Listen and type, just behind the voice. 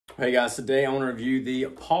Hey guys, today I want to review the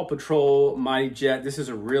Paw Patrol Mighty Jet. This is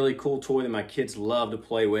a really cool toy that my kids love to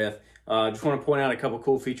play with. Just want to point out a couple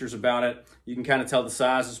cool features about it. You can kind of tell the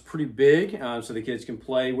size is pretty big, so the kids can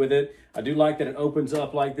play with it. I do like that it opens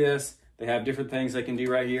up like this. They have different things they can do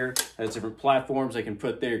right here. It has different platforms they can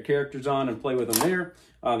put their characters on and play with them there.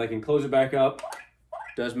 They can close it back up.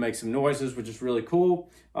 It does make some noises, which is really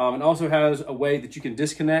cool. It also has a way that you can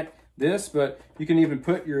disconnect this, but you can even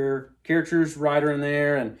put your character's rider in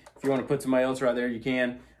there, and if you want to put somebody else right there, you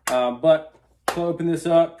can. But to open this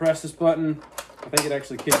up, press this button. I think it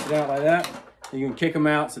actually kicks it out like that. You can kick them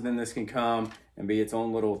out, so then this can come and be its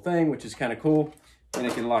own little thing, which is kind of cool. And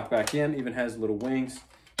it can lock back in, even has little wings.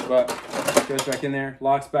 But it goes back in there,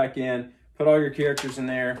 locks back in, put all your characters in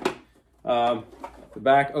there. The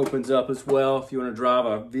back opens up as well if you want to drive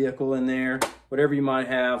a vehicle in there, whatever you might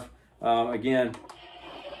have. Again,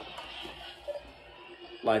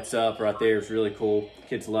 lights up right there. It's really cool.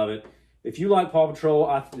 Kids love it. If you like Paw Patrol,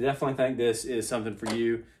 I definitely think this is something for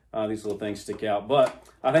you. These little things stick out, but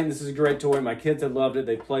I think this is a great toy. My kids have loved it.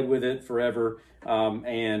 They played with it forever,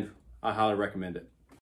 and I highly recommend it.